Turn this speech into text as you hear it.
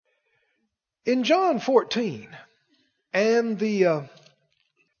In John 14 and the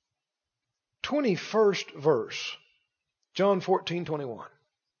 21st verse, John 14:21,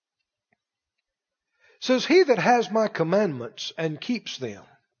 says, "He that has my commandments and keeps them,"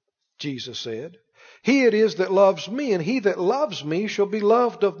 Jesus said, "he it is that loves me, and he that loves me shall be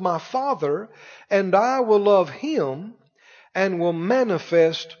loved of my Father, and I will love him and will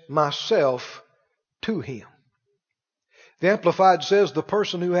manifest myself to him." The Amplified says, "The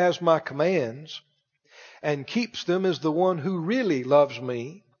person who has my commands and keeps them is the one who really loves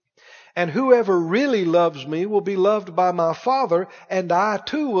me. And whoever really loves me will be loved by my Father, and I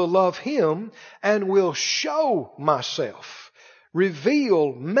too will love him and will show myself,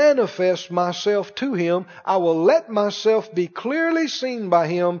 reveal, manifest myself to him. I will let myself be clearly seen by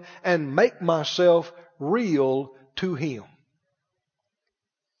him and make myself real to him."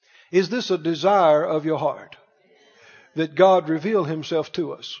 Is this a desire of your heart? That God reveal himself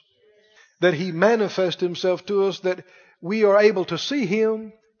to us? That he manifest himself to us, that we are able to see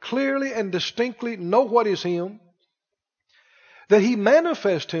him clearly and distinctly, know what is him? That he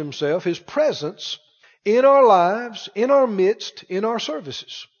manifest himself, his presence, in our lives, in our midst, in our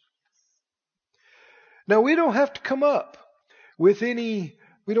services. Now, we don't have to come up with we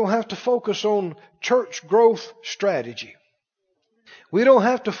don't have to focus on church growth strategy. We don't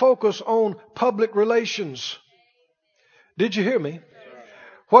have to focus on public relations. Did you hear me?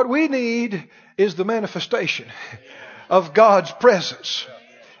 What we need is the manifestation of God's presence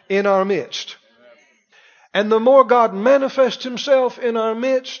in our midst. And the more God manifests himself in our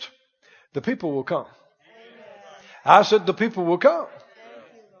midst, the people will come. I said the people will come.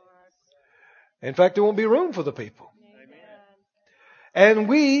 In fact, there won't be room for the people. And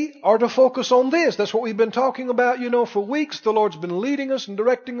we are to focus on this. That's what we've been talking about, for weeks. The Lord's been leading us and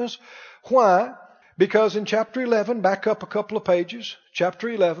directing us. Why? Because in chapter 11, back up a couple of pages, chapter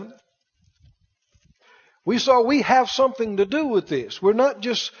 11, we saw we have something to do with this. We're not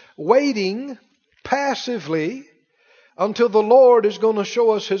just waiting passively until the Lord is going to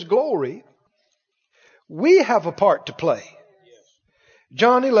show us his glory. We have a part to play.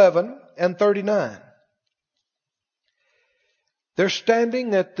 John 11 and 39. They're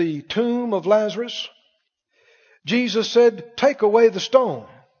standing at the tomb of Lazarus. Jesus said, "Take away the stone."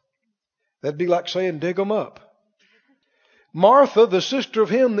 That'd be like saying, "Dig them up." Martha, the sister of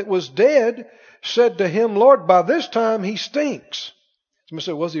him that was dead, said to him, "Lord, by this time he stinks." Somebody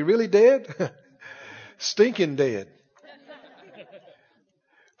said, "Was he really dead?" Stinking dead.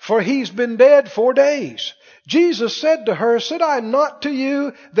 "For he's been dead 4 days." Jesus said to her, "Said I not to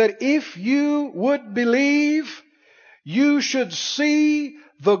you that if you would believe, you should see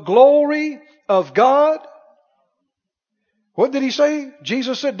the glory of God?" What did he say?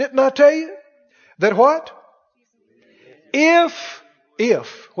 Jesus said, "Didn't I tell you that what? If.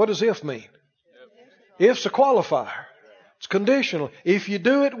 What does if mean? If's a qualifier. It's conditional. If you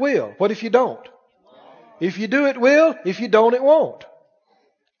do, it will. What if you don't? If you do, it will. If you don't, it won't.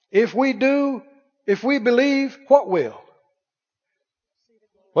 If we believe, what will?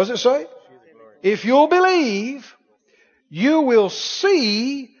 What does it say? If you'll believe, you will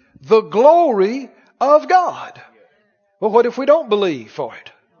see the glory of God. Well, what if we don't believe for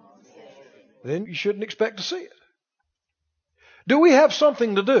it? Then you shouldn't expect to see it. Do we have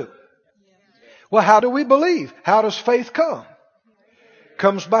something to do? Well, how do we believe? How does faith come?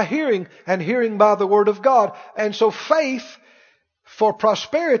 Comes by hearing, and hearing by the Word of God. And so faith for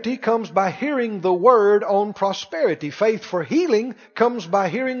prosperity comes by hearing the Word on prosperity. Faith for healing comes by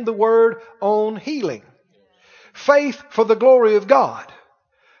hearing the Word on healing. Faith for the glory of God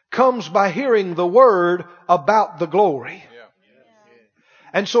comes by hearing the Word about the glory.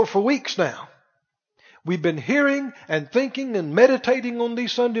 And so for weeks now, we've been hearing and thinking and meditating on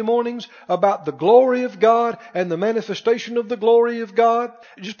these Sunday mornings about the glory of God and the manifestation of the glory of God.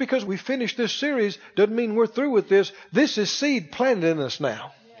 Just because we finished this series doesn't mean we're through with this. This is seed planted in us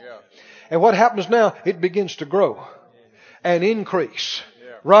now. And what happens now, it begins to grow and increase.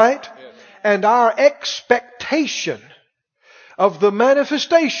 Right? And our expectation of the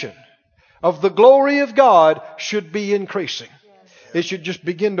manifestation of the glory of God should be increasing. It should just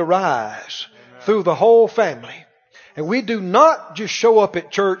begin to rise through the whole family. And we do not just show up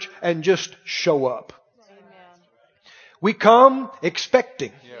at church and just show up. We come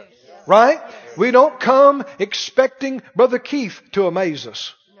expecting. Right? We don't come expecting Brother Keith to amaze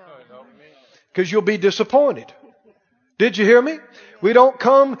us. Because you'll be disappointed. Did you hear me? We don't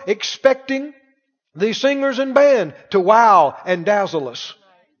come expecting the singers and band to wow and dazzle us.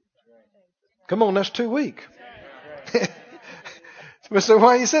 Come on, that's too weak. So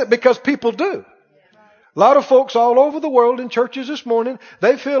why you say it? Because people do. A lot of folks all over the world in churches this morning,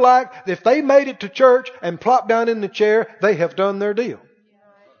 they feel like if they made it to church and plopped down in the chair, they have done their deal.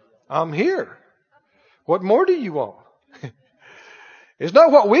 I'm here. What more do you want? It's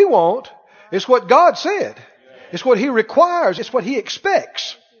not what we want. It's what God said. It's what He requires. It's what He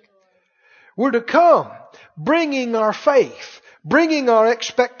expects. We're to come bringing our faith, bringing our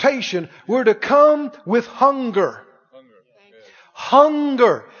expectation. We're to come with hunger.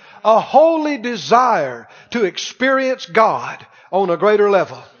 Hunger. A holy desire to experience God on a greater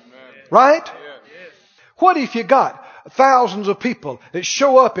level. Right? What if you got thousands of people that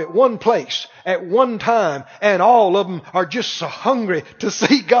show up at one place at one time and all of them are just so hungry to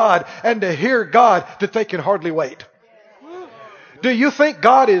see God and to hear God that they can hardly wait? Do you think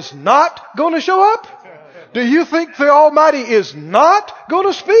God is not going to show up? Do you think the Almighty is not going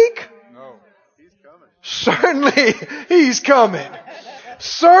to speak? No. He's coming. Certainly He's coming.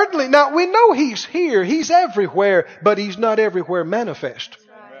 Certainly. Now we know He's here. He's everywhere, but He's not everywhere manifest.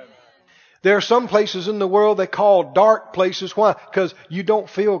 There are some places in the world they call dark places. Why? Because you don't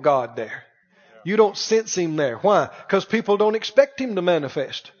feel God there. You don't sense Him there. Why? Because people don't expect Him to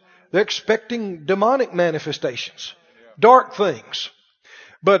manifest. They're expecting demonic manifestations. Dark things.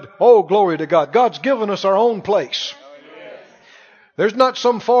 But, oh, glory to God. God's given us our own place. There's not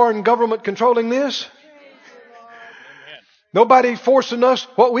some foreign government controlling this. Nobody forcing us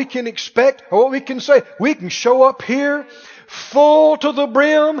what we can expect or what we can say. We can show up here full to the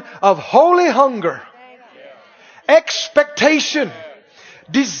brim of holy hunger, expectation,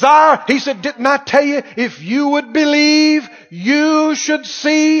 desire. He said, didn't I tell you, if you would believe, you should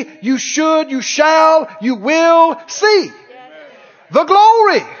see, you should, you shall, you will see the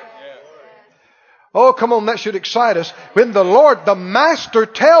glory. Oh, come on, that should excite us. When the Lord, the Master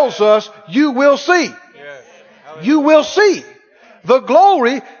tells us, you will see. You will see the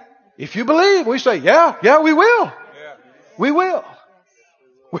glory. If you believe, we say, yeah, we will. We will.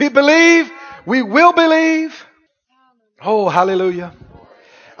 We believe. We will believe. Oh, hallelujah.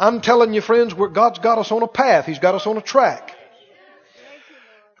 I'm telling you, friends, God's got us on a path. He's got us on a track.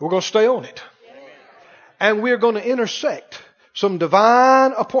 We're going to stay on it. And we're going to intersect some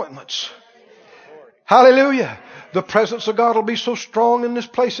divine appointments. Hallelujah. The presence of God will be so strong in this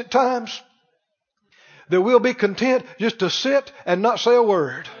place at times that we'll be content just to sit and not say a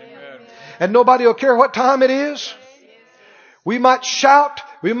word. And nobody will care what time it is. We might shout,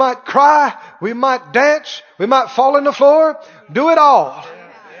 we might cry, we might dance, we might fall on the floor, do it all,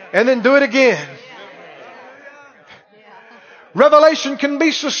 and then do it again. Revelation can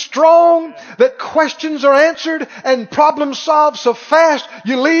be so strong that questions are answered and problems solved so fast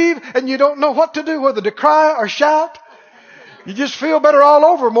you leave and you don't know what to do, whether to cry or shout. You just feel better all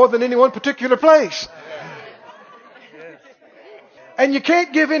over more than any one particular place. And you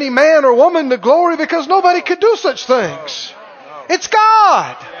can't give any man or woman the glory because nobody could do such things. It's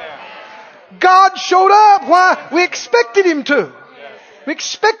God. God showed up. Why? We expected Him to. We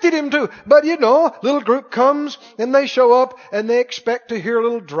expected Him to. But little group comes and they show up and they expect to hear a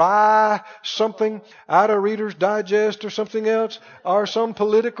little dry something out of Reader's Digest or something else, or some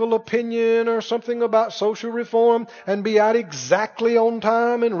political opinion or something about social reform, and be out exactly on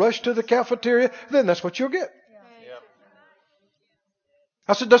time and rush to the cafeteria. Then that's what you'll get.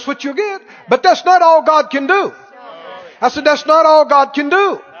 I said, that's what you'll get. But that's not all God can do. I said, that's not all God can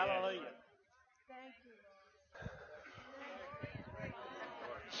do.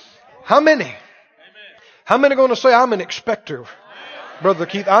 How many? How many are going to say, I'm an expector? Brother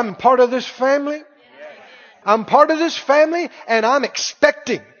Keith, I'm part of this family. I'm part of this family and I'm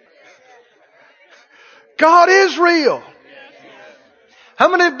expecting. God is real.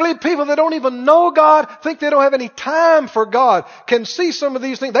 How many believe people that don't even know God, think they don't have any time for God, can see some of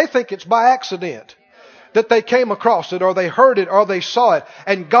these things? They think it's by accident that they came across it or they heard it or they saw it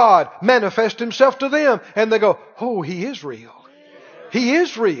and God manifested Himself to them and they go, oh, He is real. He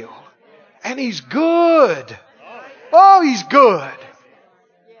is real. And He's good. Oh, He's good.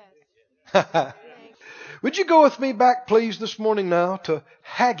 Would you go with me back, please, this morning now to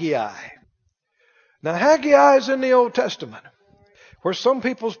Haggai. Now, Haggai is in the Old Testament, where some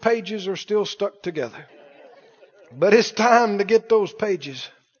people's pages are still stuck together. But it's time to get those pages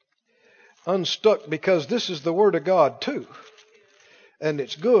unstuck, because this is the Word of God too. And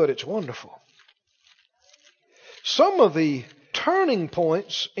it's good, it's wonderful. Some of the turning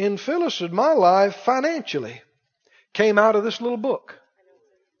points in Phyllis and my life financially came out of this little book,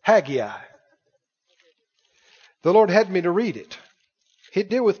 Haggai. The Lord had me to read it. He'd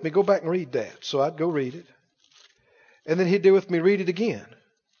deal with me, go back and read that. So I'd go read it. And then He'd deal with me, read it again.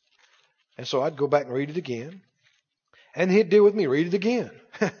 And so I'd go back and read it again. And He'd deal with me, read it again.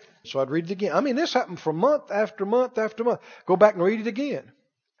 So I'd read it again. I mean, this happened for month after month after month. Go back and read it again.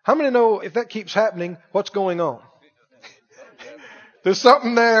 How many know if that keeps happening, what's going on? There's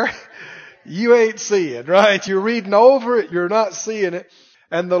something there you ain't seeing, right? You're reading over it, you're not seeing it.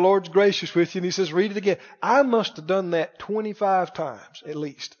 And the Lord's gracious with you, and He says, read it again. I must have done that 25 times, at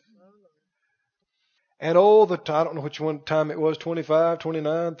least. And all the time, I don't know which one time it was, 25,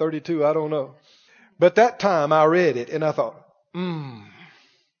 29, 32, I don't know. But that time I read it, and I thought,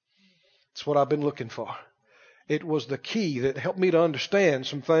 it's what I've been looking for. It was the key that helped me to understand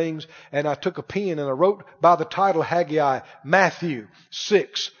some things. And I took a pen and I wrote by the title Haggai, Matthew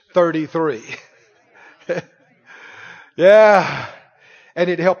 6:33. Yeah. And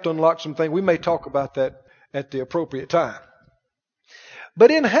it helped unlock some things. We may talk about that at the appropriate time.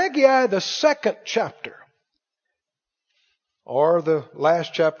 But in Haggai, the 2nd chapter, or the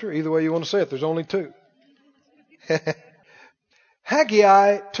last chapter, either way you want to say it, there's only 2.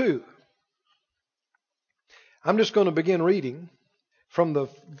 Haggai 2. I'm just going to begin reading from the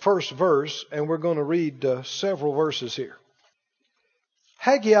first verse, and we're going to read several verses here.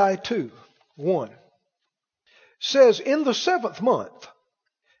 Haggai 2:1 says, in the 7th month,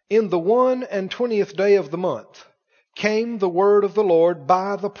 in the 21st day of the month, came the word of the Lord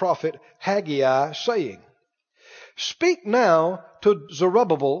by the prophet Haggai, saying, speak now to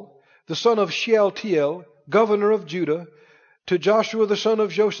Zerubbabel, the son of Shealtiel, governor of Judah, to Joshua the son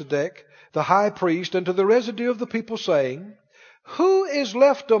of Josedek, the high priest, and to the residue of the people, saying, who is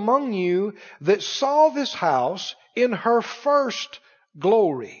left among you that saw this house in her first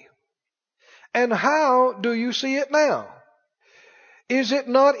glory? And how do you see it now? Is it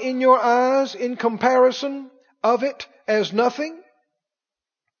not in your eyes in comparison of it as nothing?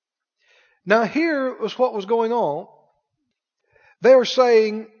 Now here was what was going on. They were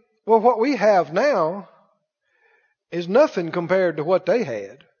saying, well, what we have now is nothing compared to what they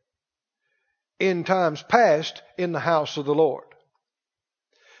had in times past in the house of the Lord.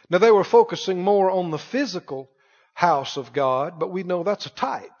 Now they were focusing more on the physical house of God, but we know that's a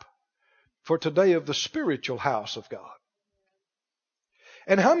type for today of the spiritual house of God.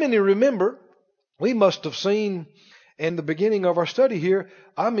 And how many remember, we must have seen in the beginning of our study here,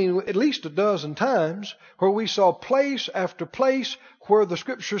 at least a dozen times, where we saw place after place where the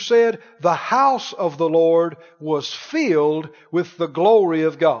Scripture said the house of the Lord was filled with the glory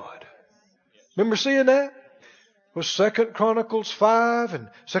of God. Remember seeing that? It was 2 Chronicles 5 and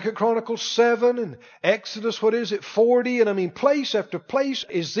 2 Chronicles 7 and Exodus, 40? And place after place,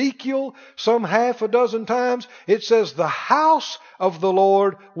 Ezekiel, some half a dozen times, it says the house of the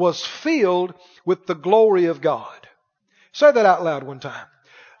Lord was filled with the glory of God. Say that out loud one time.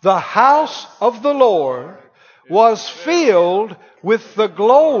 The house of the Lord was filled with the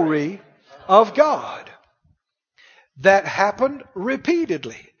glory of God. That happened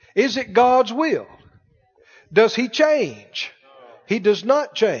repeatedly. Is it God's will? Does He change? He does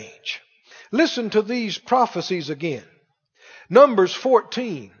not change. Listen to these prophecies again. Numbers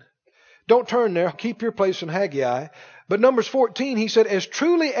 14. Don't turn there. Keep your place in Haggai. But Numbers 14, he said, as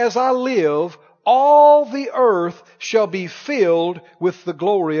truly as I live, all the earth shall be filled with the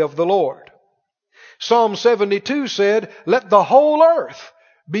glory of the Lord. Psalm 72 said, let the whole earth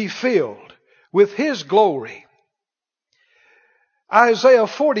be filled with His glory. Isaiah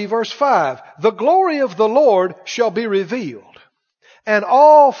 40 verse 5, the glory of the Lord shall be revealed, and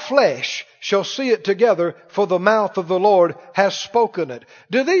all flesh shall see it together, for the mouth of the Lord has spoken it.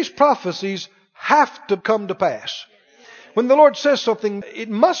 Do these prophecies have to come to pass? When the Lord says something, it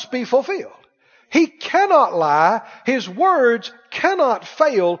must be fulfilled. He cannot lie. His words cannot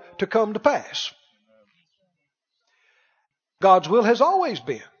fail to come to pass. God's will has always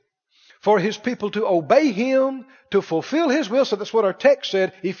been for His people to obey Him, to fulfill His will. So that's what our text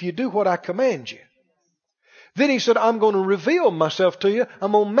said, if you do what I command you. Then He said, I'm going to reveal myself to you.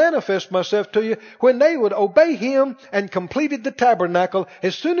 I'm going to manifest myself to you. When they would obey Him and completed the tabernacle,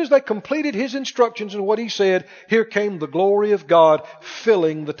 as soon as they completed His instructions and what He said, here came the glory of God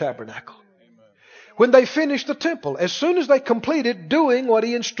filling the tabernacle. When they finished the temple, as soon as they completed doing what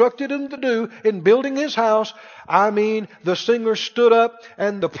He instructed them to do in building His house, the singers stood up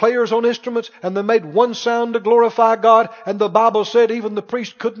and the players on instruments, and they made one sound to glorify God. And the Bible said even the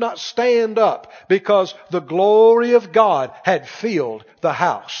priest could not stand up because the glory of God had filled the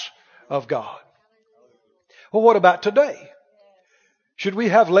house of God. Well, what about today? Should we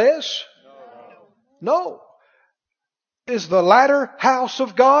have less? No. Is the latter house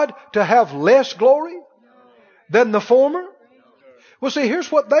of God to have less glory than the former? Well, see,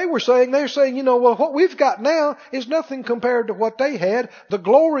 here's what they were saying. They're saying, what we've got now is nothing compared to what they had. The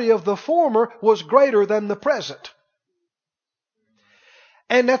glory of the former was greater than the present.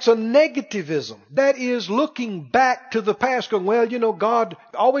 And that's a negativism. That is looking back to the past, going, well, God,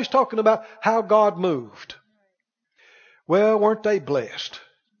 always talking about how God moved. Well, weren't they blessed?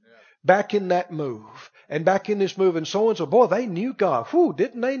 Back in that move, and back in this move, and so and so. Boy, they knew God. Whew,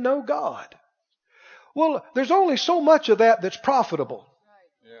 didn't they know God? Well, there's only so much of that that's profitable.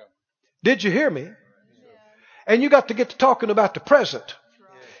 Did you hear me? And you got to get to talking about the present.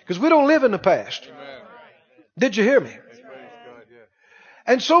 Because we don't live in the past. Did you hear me?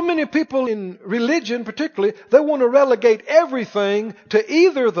 And so many people in religion particularly, they want to relegate everything to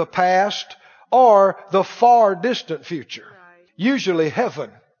either the past or the far distant future. Usually heaven.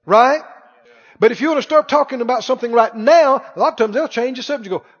 Right? But if you want to start talking about something right now, a lot of times they'll change the subject.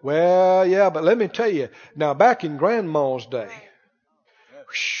 You go, well, yeah, but let me tell you. Now, back in Grandma's day,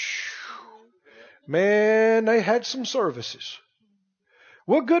 man, they had some services.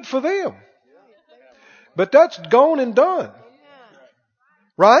 Well, good for them. But that's gone and done.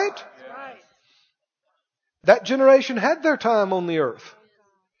 Right? That generation had their time on the earth.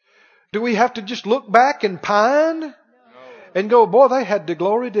 Do we have to just look back and pine and go, boy, they had the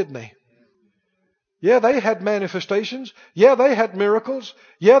glory, didn't they? Yeah, they had manifestations. Yeah, they had miracles.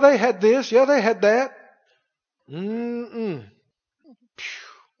 Yeah, they had this. Yeah, they had that. And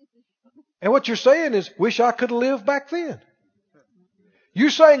what you're saying is, wish I could have lived back then. You're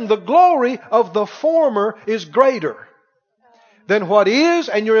saying the glory of the former is greater than what is,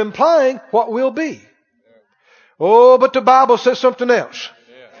 and you're implying what will be. Oh, but the Bible says something else.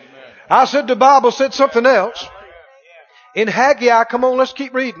 I said the Bible said something else. In Haggai, come on, let's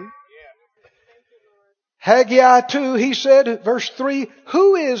keep reading. Haggai 2, he said, verse 3,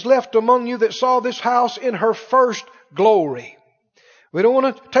 who is left among you that saw this house in her first glory? We don't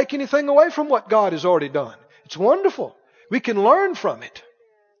want to take anything away from what God has already done. It's wonderful. We can learn from it.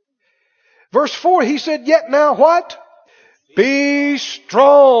 Verse 4, he said, yet now what? Be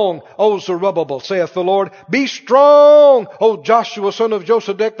strong, O Zerubbabel, saith the Lord. Be strong, O Joshua, son of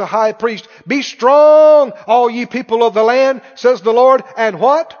Josedech, the high priest. Be strong, all ye people of the land, says the Lord. And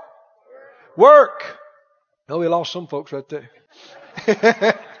what? Work. Oh, we lost some folks right there.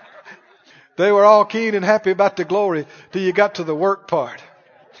 They were all keen and happy about the glory till you got to the work part.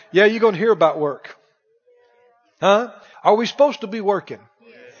 Yeah, you're going to hear about work. Huh? Are we supposed to be working?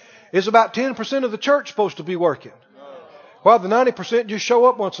 Is about 10% of the church supposed to be working? While the 90% just show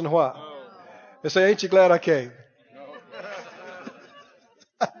up once in a while. They say, ain't you glad I came?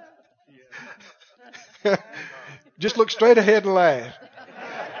 Just look straight ahead and laugh.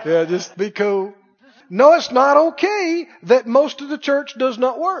 Yeah, just be cool. No, it's not okay that most of the church does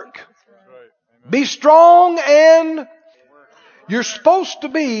not work. Be strong, and you're supposed to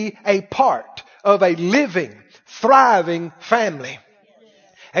be a part of a living, thriving family.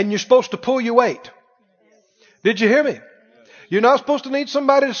 And you're supposed to pull your weight. Did you hear me? You're not supposed to need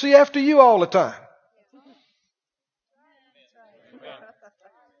somebody to see after you all the time.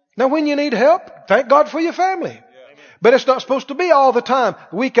 Now, when you need help, thank God for your family. But it's not supposed to be all the time.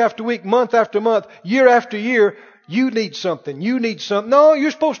 Week after week, month after month, year after year, you need something. You need something. No,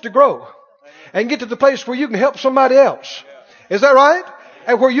 you're supposed to grow and get to the place where you can help somebody else. Is that right?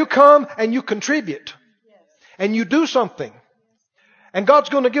 And where you come and you contribute and you do something. And God's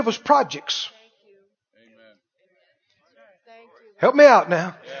going to give us projects. Help me out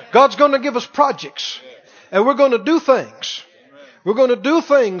now. God's going to give us projects. And we're going to do things. We're going to do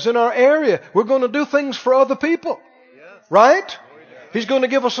things in our area. We're going to do things for other people. Right? He's going to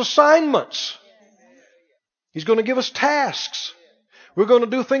give us assignments. He's going to give us tasks. We're going to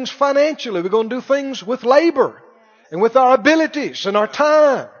do things financially. We're going to do things with labor and with our abilities and our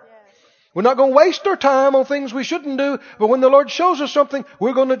time. We're not going to waste our time on things we shouldn't do, but when the Lord shows us something,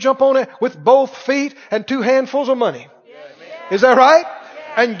 we're going to jump on it with both feet and 2 handfuls of money. Is that right?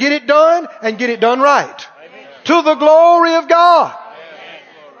 And get it done, and get it done right. To the glory of God.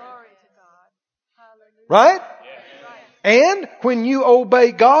 Right? And when you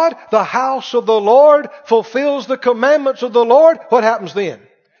obey God, the house of the Lord fulfills the commandments of the Lord. What happens then?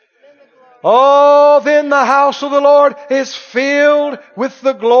 Oh, then the house of the Lord is filled with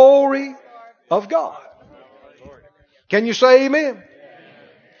the glory of God. Can you say amen?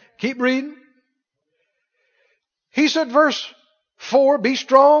 Keep reading. He said, verse 4, be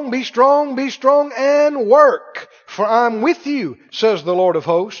strong, be strong, be strong, and work. For I'm with you, says the Lord of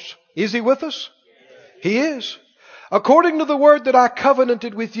hosts. Is He with us? He is. According to the word that I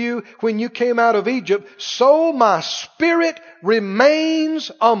covenanted with you when you came out of Egypt, so my spirit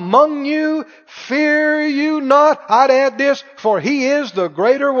remains among you. Fear you not. I'd add this, for He is the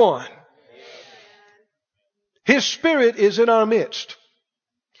greater one. His Spirit is in our midst.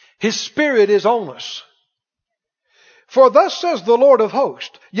 His Spirit is on us. For thus says the Lord of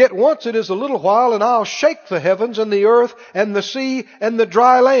hosts, yet once it is a little while, and I'll shake the heavens and the earth and the sea and the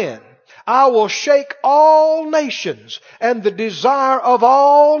dry land. I will shake all nations, and the desire of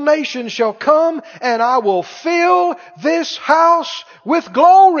all nations shall come, and I will fill this house with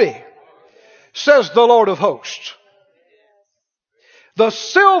glory, says the Lord of hosts. The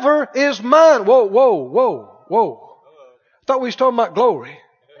silver is mine. Whoa, whoa, whoa, whoa. I thought we was talking about glory.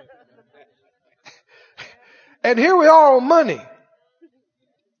 And here we are on money.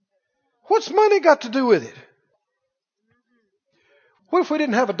 What's money got to do with it? What if we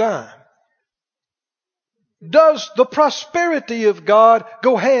didn't have a dime? Does the prosperity of God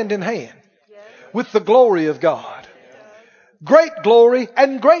go hand in hand with the glory of God? Great glory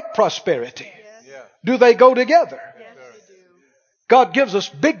and great prosperity. Do they go together? God gives us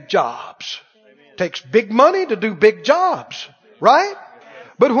big jobs. Takes big money to do big jobs, right?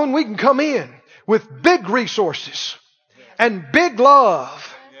 But when we can come in with big resources and big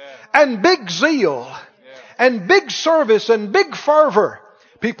love and big zeal and big service and big fervor,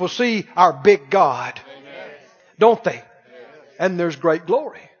 people see our big God, don't they? And there's great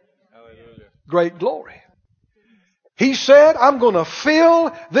glory. Great glory. He said, I'm going to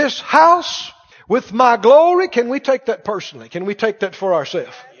fill this house with my glory. Can we take that personally? Can we take that for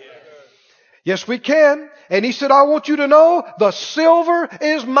ourselves? Yes, we can. And He said, I want you to know the silver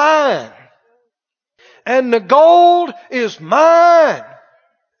is mine. And the gold is mine,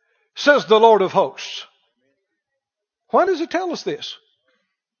 says the Lord of hosts. Why does He tell us this?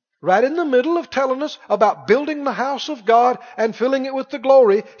 Right in the middle of telling us about building the house of God and filling it with the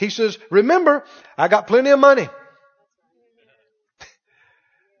glory, He says, remember, I got plenty of money.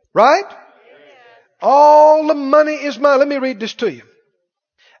 Right? All the money is mine. Let me read this to you.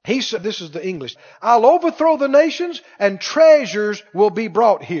 He said, this is the English. I'll overthrow the nations and treasures will be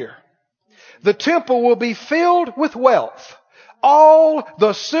brought here. The temple will be filled with wealth. All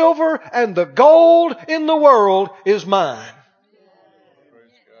the silver and the gold in the world is mine.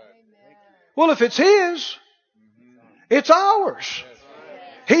 Well, if it's His, it's ours.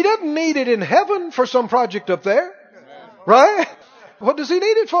 He doesn't need it in heaven for some project up there. Right? What does He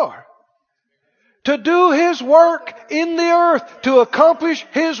need it for? To do His work in the earth, to accomplish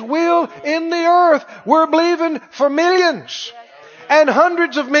His will in the earth. We're believing for millions and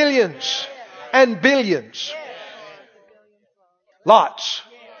hundreds of millions and billions. Lots.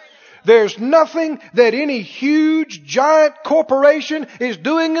 There's nothing that any huge, giant corporation is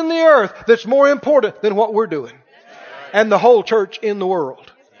doing in the earth that's more important than what we're doing. And the whole church in the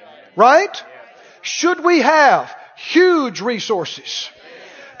world. Right? Should we have huge resources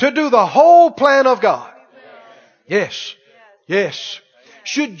to do the whole plan of God? Yes. Yes.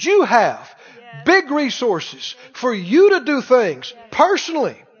 Should you have big resources for you to do things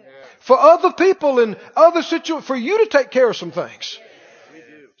personally, for other people in other situations, for you to take care of some things?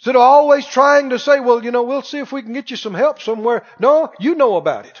 Instead of always trying to say, well, we'll see if we can get you some help somewhere. No, you know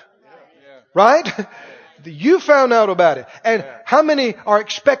about it. Right? You found out about it. And how many are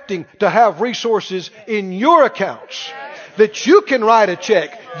expecting to have resources in your accounts that you can write a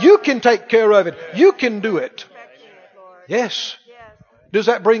check, you can take care of it, you can do it? Yes. Does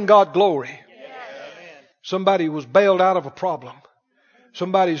that bring God glory? Somebody was bailed out of a problem.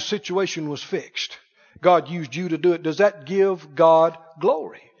 Somebody's situation was fixed. God used you to do it. Does that give God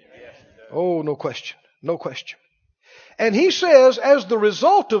glory? Oh, no question. No question. And He says, as the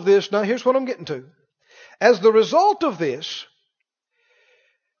result of this, now here's what I'm getting to. As the result of this,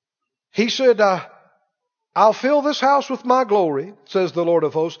 He said, I'll fill this house with my glory, says the Lord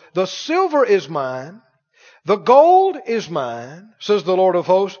of hosts. The silver is mine. The gold is mine, says the Lord of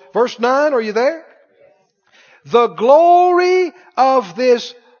hosts. Verse 9, are you there? The glory of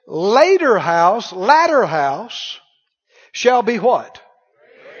this latter house, shall be what?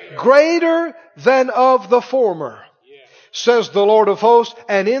 Greater than of the former, says the Lord of hosts.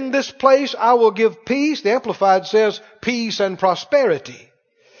 And in this place I will give peace. The Amplified says peace and prosperity,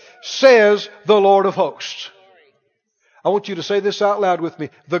 says the Lord of hosts. I want you to say this out loud with me.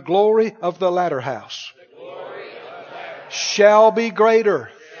 The glory of the latter house shall be greater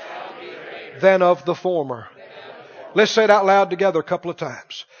than of the former. Let's say it out loud together a couple of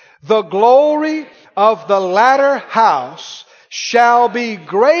times. The glory of the latter house shall be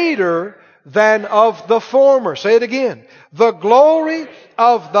greater than of the former. Say it again. The glory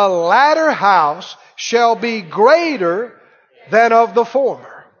of the latter house shall be greater than of the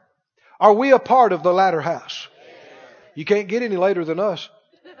former. Are we a part of the latter house? You can't get any later than us.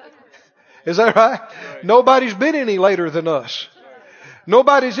 Is that right? Nobody's been any later than us.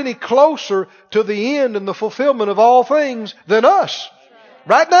 Nobody's any closer to the end and the fulfillment of all things than us.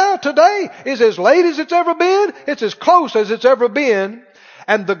 Right now, today is as late as it's ever been. It's as close as it's ever been.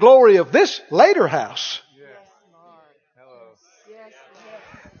 And the glory of this later house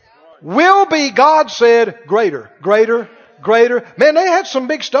will be, God said, greater, greater, greater. Man, they had some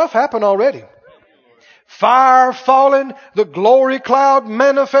big stuff happen already. Fire falling, the glory cloud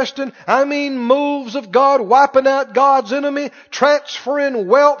manifesting. I mean, moves of God wiping out God's enemy, transferring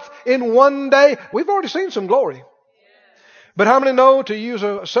wealth in one day. We've already seen some glory. But how many know, to use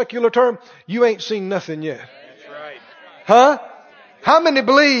a secular term, you ain't seen nothing yet? That's right. Huh? How many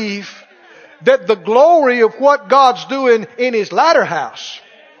believe that the glory of what God's doing in His latter house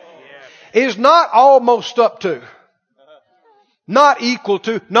is not almost up to, not equal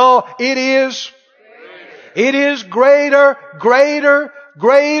to, no, it is greater, greater,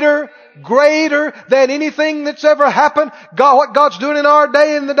 greater, greater than anything that's ever happened. God, what God's doing in our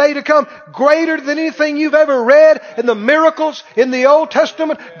day and the day to come, greater than anything you've ever read in the miracles in the Old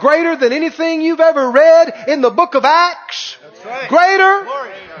Testament, greater than anything you've ever read in the book of Acts. That's right. Greater,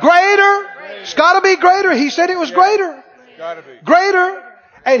 greater. It's got to be greater. He said it was greater. Gotta be. Greater.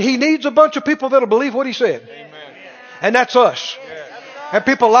 And He needs a bunch of people that'll believe what He said. Amen. And that's us. And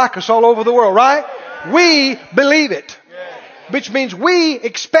people like us all over the world, right? We believe it. Which means we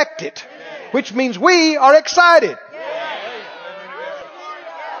expect it. Which means we are excited.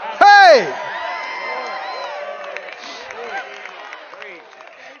 Hey!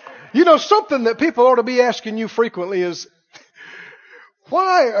 You know, something that people ought to be asking you frequently is,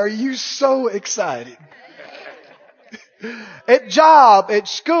 why are you so excited? At job, at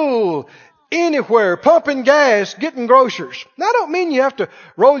school, anywhere, pumping gas, getting groceries. Now, I don't mean you have to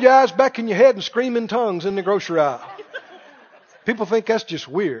roll your eyes back in your head and scream in tongues in the grocery aisle. People think that's just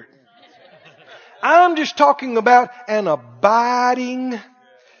weird. I'm just talking about an abiding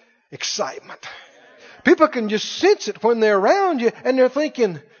excitement. People can just sense it when they're around you and they're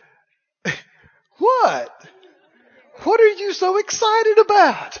thinking, what? What are you so excited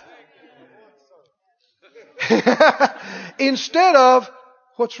about? Instead of,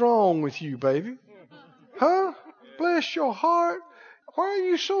 what's wrong with you, baby? Huh? Bless your heart. Why are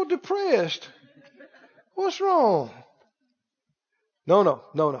you so depressed? What's wrong?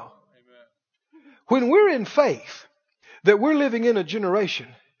 No. When we're in faith that we're living in a generation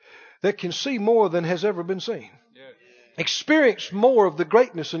that can see more than has ever been seen, experience more of the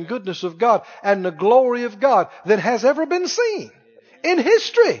greatness and goodness of God and the glory of God than has ever been seen in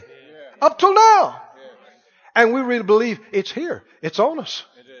history up till now. And we really believe it's here. It's on us.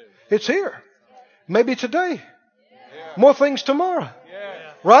 It's here. Maybe today. More things tomorrow.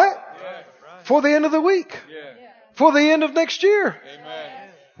 Right? For the end of the week. For the end of next year.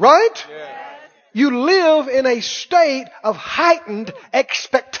 Right? You live in a state of heightened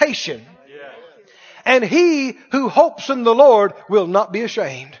expectation. And he who hopes in the Lord will not be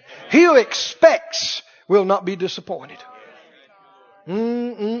ashamed. He who expects will not be disappointed.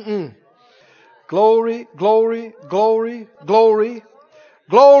 Glory, glory, glory, glory,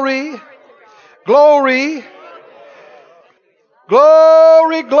 glory, glory,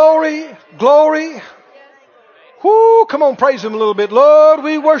 glory, glory, glory. Whoo, come on, praise Him a little bit. Lord,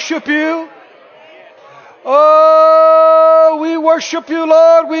 we worship You. Oh, we worship You,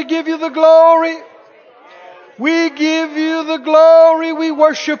 Lord. We give You the glory. We give You the glory. We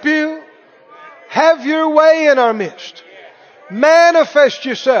worship You. Have Your way in our midst. Manifest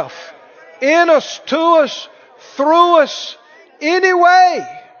Yourself in us, to us, through us, any way,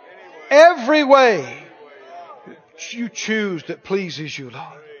 every way You choose that pleases You,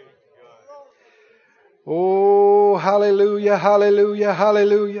 Lord. Oh, hallelujah, hallelujah,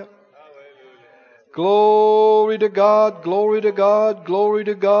 hallelujah. Glory to God, glory to God, glory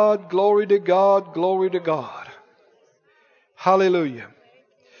to God, glory to God, glory to God. Hallelujah.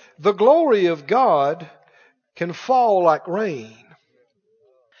 The glory of God can fall like rain.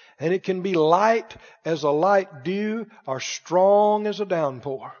 And it can be light as a light dew or strong as a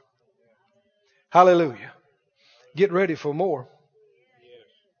downpour. Hallelujah. Get ready for more.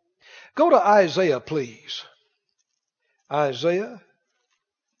 Go to Isaiah, please. Isaiah,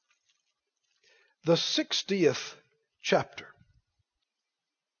 the 60th chapter.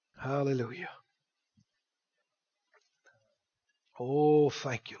 Hallelujah. Oh,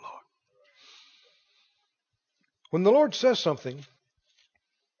 thank You, Lord. When the Lord says something,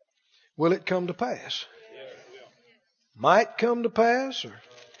 will it come to pass? Might come to pass, or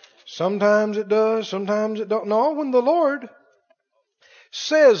sometimes it does, sometimes it don't. No, when the Lord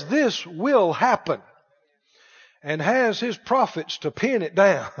says this will happen and has His prophets to pin it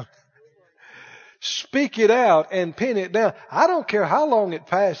down, speak it out and pin it down. I don't care how long it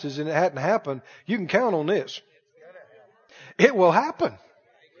passes and it hadn't happened. You can count on this. It will happen.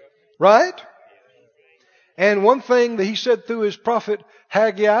 Right? And one thing that he said through his prophet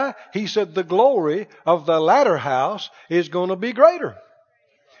Haggai, he said the glory of the latter house is going to be greater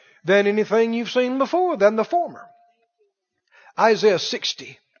than anything you've seen before, than the former. Isaiah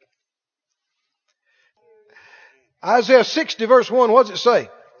 60. Isaiah 60 verse 1, what does it say?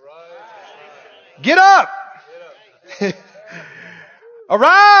 Get up!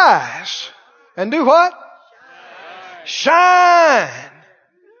 Arise! And do what? Shine!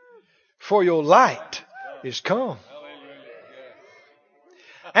 For your light is come.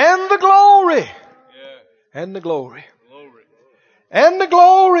 And the glory. And the glory. And the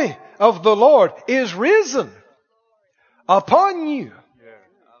glory of the Lord is risen upon you.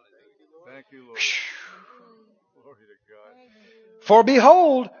 For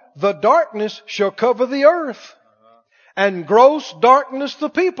behold, the darkness shall cover the earth, and gross darkness the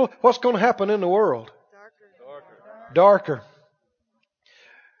people. What's going to happen in the world? Darker.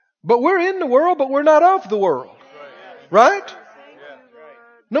 But we're in the world, but we're not of the world. Right?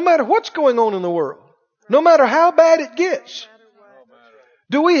 No matter what's going on in the world, no matter how bad it gets,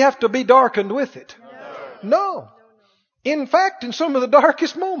 do we have to be darkened with it? No. In fact, in some of the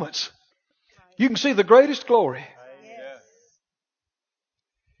darkest moments, you can see the greatest glory.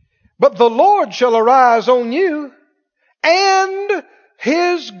 But the Lord shall arise on you, and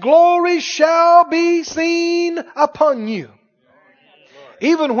His glory shall be seen upon you.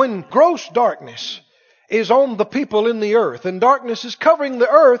 Even when gross darkness is on the people in the earth, and darkness is covering the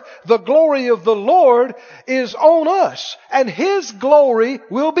earth, the glory of the Lord is on us, and His glory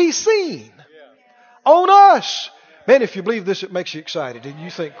will be seen on us. Man, if you believe this, it makes you excited. And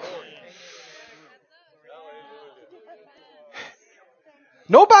you think,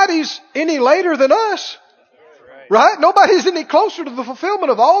 nobody's any later than us. Right? Nobody's any closer to the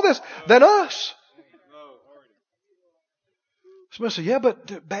fulfillment of all this than us. Somebody say, yeah,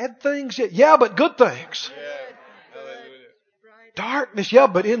 but bad things? Yeah, but good things. Darkness, yeah,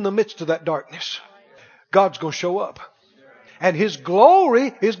 but in the midst of that darkness, God's going to show up. And His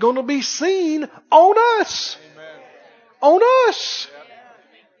glory is going to be seen on us. On us.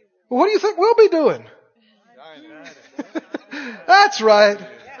 What do you think we'll be doing? That's right.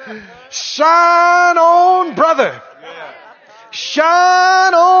 Shine on, brother.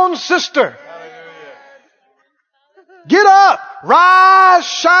 Shine on, sister. Get up, rise,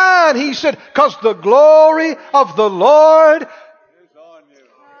 shine, He said, because the glory of the Lord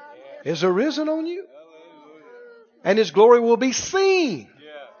is arisen on you. And His glory will be seen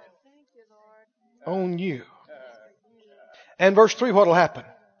on you. And verse 3, what will happen?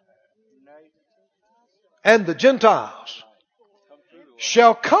 And the Gentiles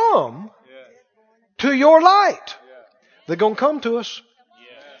shall come to your light. They're going to come to us.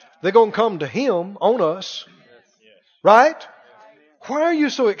 They're going to come to Him on us. Right? Why are you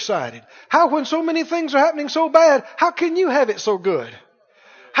so excited? How, when so many things are happening so bad, how can you have it so good?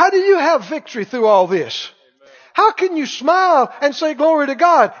 How do you have victory through all this? How can you smile and say glory to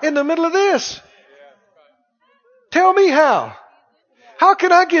God in the middle of this? Tell me how. How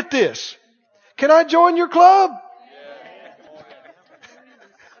can I get this? Can I join your club?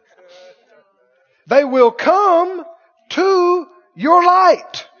 They will come to your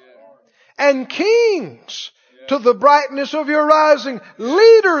light. And kings to the brightness of your rising.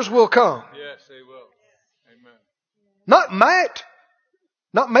 Leaders will come. Yes, they will. Amen. Not might.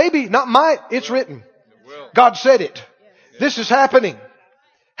 Not maybe. Not might. It's written. It will. God said it. This is happening.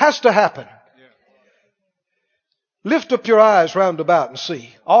 Has to happen. Lift up your eyes round about and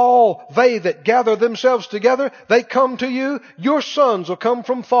see. All they that gather themselves together, they come to you. Your sons will come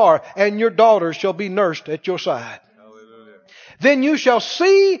from far, and your daughters shall be nursed at your side. Hallelujah. Then you shall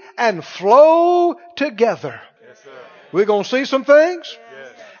see and flow together. Yes, sir. We're going to see some things,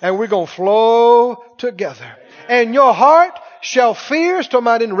 Yes. and we're going to flow together. And your heart shall fear, talking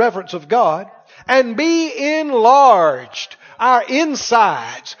about in reverence of God, and be enlarged. Our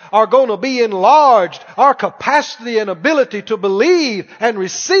insides are going to be enlarged. Our capacity and ability to believe and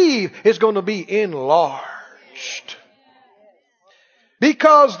receive is going to be enlarged.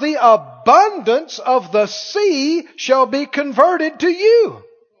 Because the abundance of the sea shall be converted to you.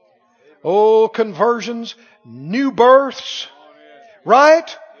 Oh, conversions, new births,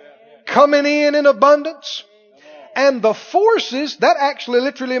 right? Coming in abundance. And the forces, that actually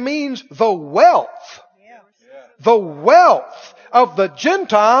literally means the wealth. The wealth of the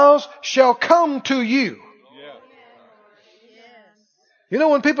Gentiles shall come to you. You know,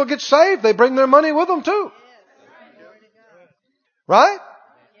 when people get saved, they bring their money with them too. Right?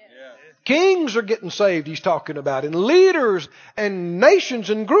 Kings are getting saved, he's talking about, and leaders and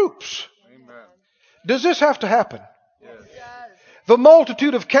nations and groups. Does this have to happen? The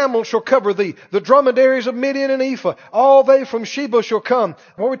multitude of camels shall cover thee. The dromedaries of Midian and Ephah. All they from Sheba shall come.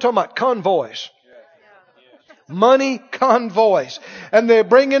 What are we talking about? Convoys. Money convoys. And they're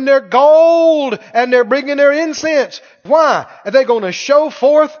bringing their gold and they're bringing their incense. Why? Are they going to show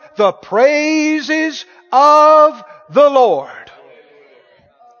forth the praises of the Lord?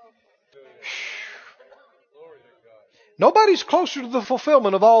 Nobody's closer to the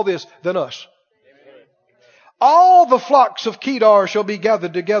fulfillment of all this than us. All the flocks of Kedar shall be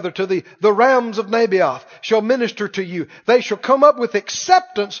gathered together to thee. The rams of Naboth shall minister to you. They shall come up with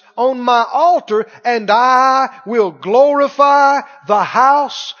acceptance on my altar, and I will glorify the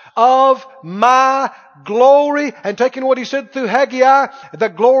house of my glory. And taking what he said through Haggai, the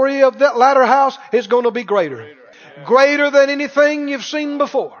glory of that latter house is going to be greater. Greater than anything you've seen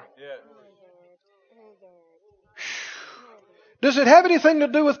before. Does it have anything to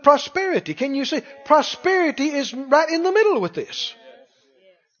do with prosperity? Can you see? Prosperity is right in the middle with this.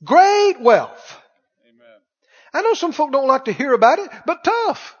 Great wealth. I know some folk don't like to hear about it, but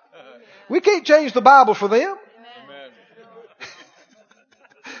tough. We can't change the Bible for them.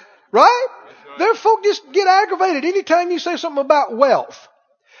 Right? There folk just get aggravated anytime you say something about wealth.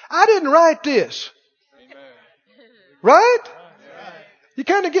 I didn't write this. Right? You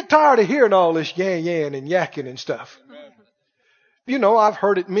kind of get tired of hearing all this yan and yakking and stuff. You know, I've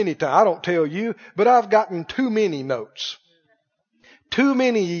heard it many times. I don't tell you, but I've gotten too many notes. Too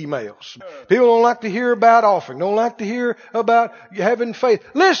many emails. People don't like to hear about offering. Don't like to hear about having faith.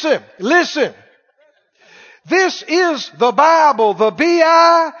 Listen. This is the Bible, the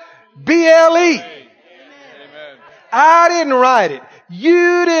Bible. I didn't write it.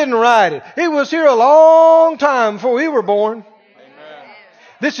 You didn't write it. It was here a long time before we were born.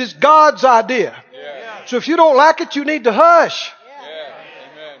 This is God's idea. So if you don't like it, you need to hush.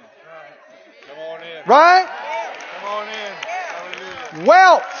 Right? Come on in.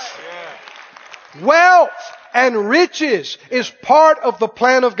 Wealth and riches is part of the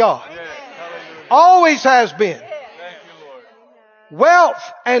plan of God. Always has been.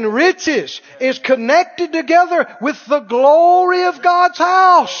 Wealth and riches is connected together with the glory of God's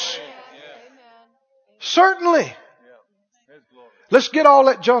house. Certainly. Let's get all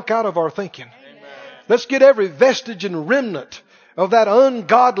that junk out of our thinking. Let's get every vestige and remnant of that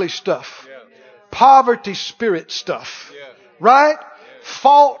ungodly stuff. Poverty spirit stuff. Right?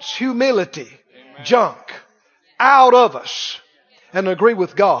 False humility. Junk. Out of us. And agree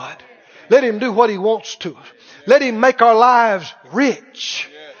with God. Let Him do what He wants to. Let Him make our lives rich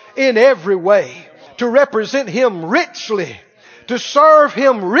in every way. To represent Him richly. To serve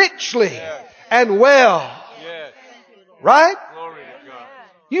Him richly and well. Right?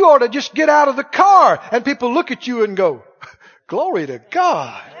 You ought to just get out of the car and people look at you and go, glory to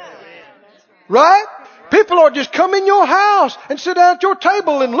God. Right? People ought to just come in your house and sit down at your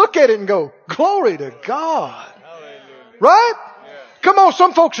table and look at it and go, glory to God. Right? Come on,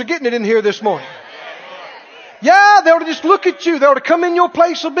 some folks are getting it in here this morning. Yeah, they ought to just look at you. They ought to come in your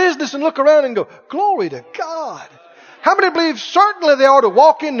place of business and look around and go, glory to God. How many believe certainly they ought to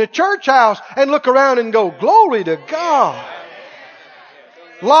walk in the church house and look around and go, glory to God.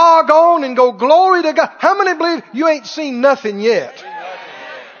 Log on and go, glory to God. How many believe you ain't seen nothing yet?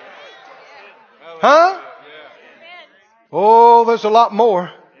 Huh? Oh, there's a lot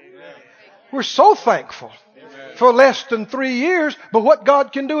more. We're so thankful for less than 3 years, but what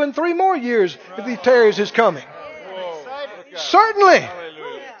God can do in 3 more years if He tarries His coming. Certainly.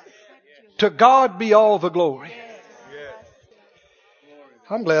 To God be all the glory.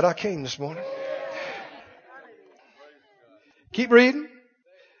 I'm glad I came this morning. Keep reading.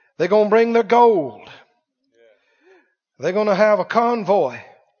 They're going to bring their gold. They're going to have a convoy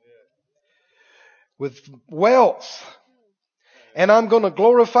with wealth. And I'm going to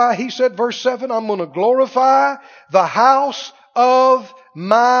glorify, he said, verse 7, I'm going to glorify the house of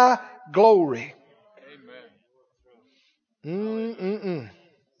my glory.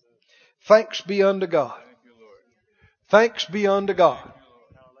 Thanks be unto God. Thanks be unto God.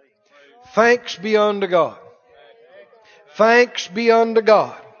 Thanks be unto God. Thanks be unto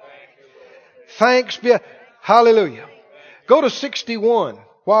God. Thanks be. Hallelujah. Go to 61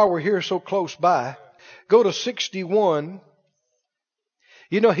 while we're here so close by. Go to 61.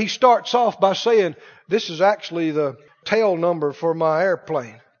 You know, he starts off by saying, this is actually the tail number for my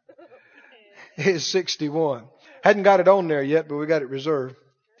airplane. It's 61. Hadn't got it on there yet, but we got it reserved.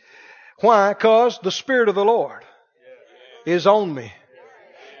 Why? Because the Spirit of the Lord is on me.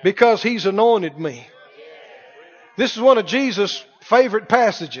 Because He's anointed me. This is one of Jesus' favorite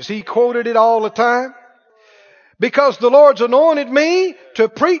passages. He quoted it all the time. Because the Lord's anointed me to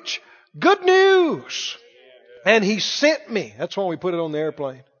preach good news And He sent me. That's why we put it on the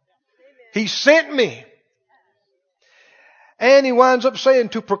airplane. He sent me. And He winds up saying,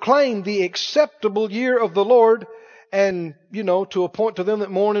 to proclaim the acceptable year of the Lord, and, to appoint to them that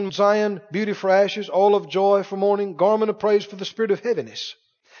mourn in Zion beauty for ashes, oil of joy for mourning, garment of praise for the spirit of heaviness.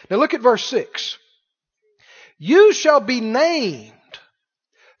 Now look at verse 6. You shall be named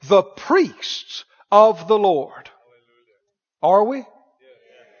the priests of the Lord. Are we?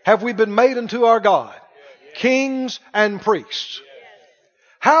 Have we been made unto our God kings and priests?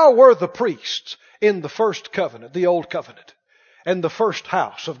 How were the priests in the first covenant, the old covenant, and the first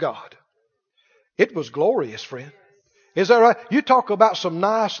house of God? It was glorious, friend. Is that right? You talk about some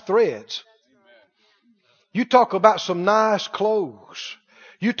nice threads. You talk about some nice clothes.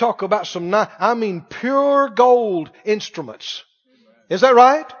 You talk about some pure gold instruments. Is that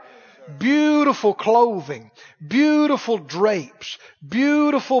right? Beautiful clothing, beautiful drapes,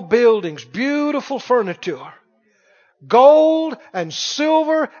 beautiful buildings, beautiful furniture. Gold and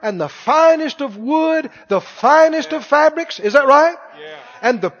silver and the finest of wood, the finest of fabrics. Is that right? Yeah.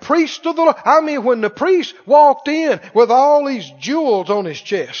 And the priest of the Lord. When the priest walked in with all these jewels on his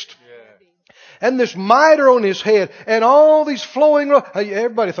chest, and this mitre on his head, and all these flowing,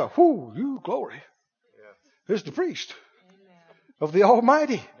 everybody thought, whoo, you glory. Here's the priest of the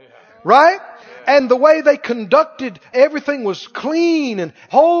Almighty. Right? And the way they conducted, everything was clean and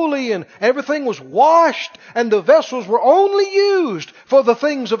holy, and everything was washed, and the vessels were only used for the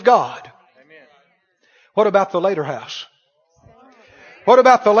things of God. Amen. What about the later house? What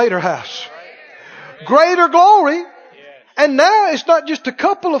about the later house? Greater glory. And now it's not just a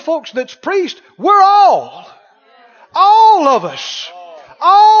couple of folks that's priests. We're all of us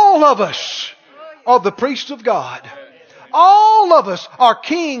are the priests of God. All of us are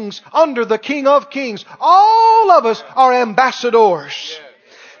kings under the King of Kings. All of us are ambassadors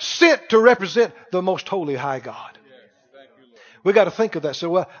sent to represent the most holy high God. We got to think of that. So,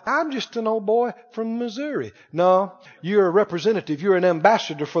 well, I'm just an old boy from Missouri. No, you're a representative. You're an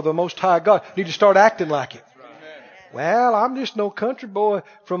ambassador for the most high God. You need to start acting like it. Well, I'm just no country boy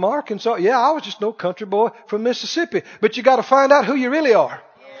from Arkansas. Yeah, I was just no country boy from Mississippi. But you got to find out who you really are.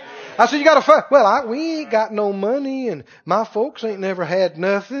 I said, you got to find, we ain't got no money, and my folks ain't never had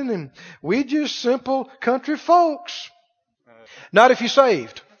nothing, and we just simple country folks. Not if you're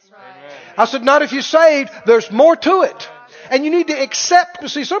saved. I said, not if you're saved. There's more to it. And you need to accept.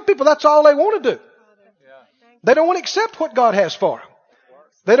 See, some people, that's all they want to do. They don't want to accept what God has for them.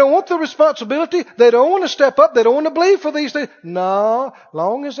 They don't want the responsibility. They don't want to step up. They don't want to believe for these things. No,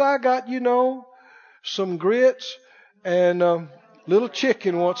 long as I got, some grits and little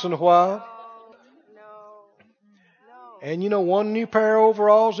chicken once in a while. And one new pair of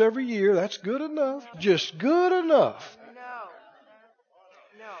overalls every year. That's good enough. Just good enough.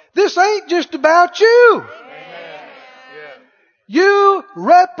 This ain't just about you. You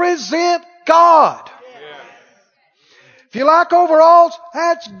represent God. If you like overalls,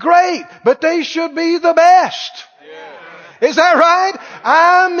 that's great. But they should be the best. Is that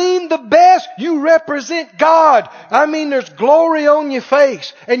right? The best. You represent God. There's glory on your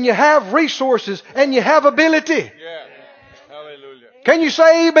face, and you have resources, and you have ability. Yeah. Hallelujah. Can you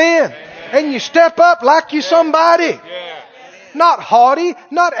say amen? And you step up like you're somebody. Yeah. Not haughty,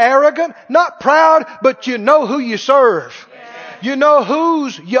 not arrogant, not proud, but you know who you serve. You know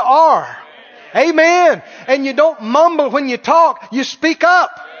whose you are. Amen. And you don't mumble when you talk. You speak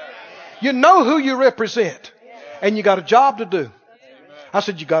up. You know who you represent. And you got a job to do. I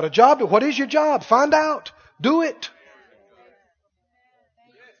said, you got a job to do. What is your job? Find out. Do it.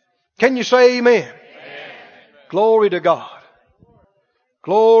 Can you say amen? Glory to God.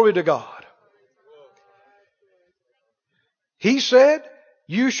 Glory to God. He said,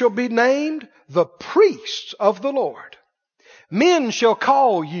 you shall be named the priests of the Lord. Men shall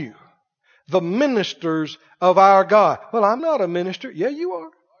call you the ministers of our God. Well, I'm not a minister. Yeah, you are.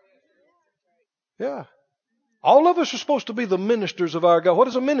 Yeah. All of us are supposed to be the ministers of our God. What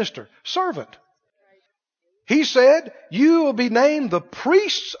is a minister? Servant. He said, you will be named the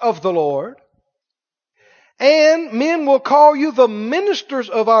priests of the Lord, and men will call you the ministers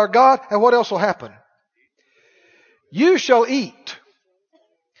of our God. And what else will happen? You shall eat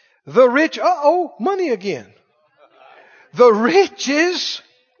the rich, money again. The riches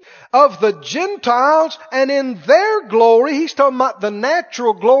of the Gentiles, and in their glory, he's talking about the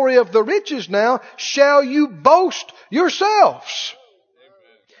natural glory of the riches now, shall you boast yourselves.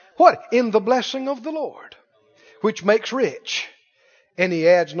 What? In the blessing of the Lord, which makes rich, and he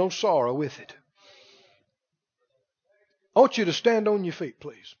adds no sorrow with it. I want you to stand on your feet,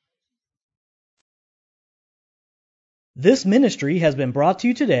 please. This ministry has been brought to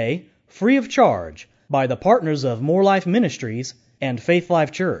you today free of charge by the partners of More Life Ministries and Faith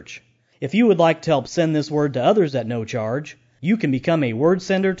Life Church. If you would like to help send this word to others at no charge, you can become a word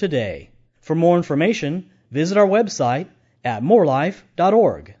sender today. For more information, visit our website at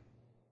morelife.org.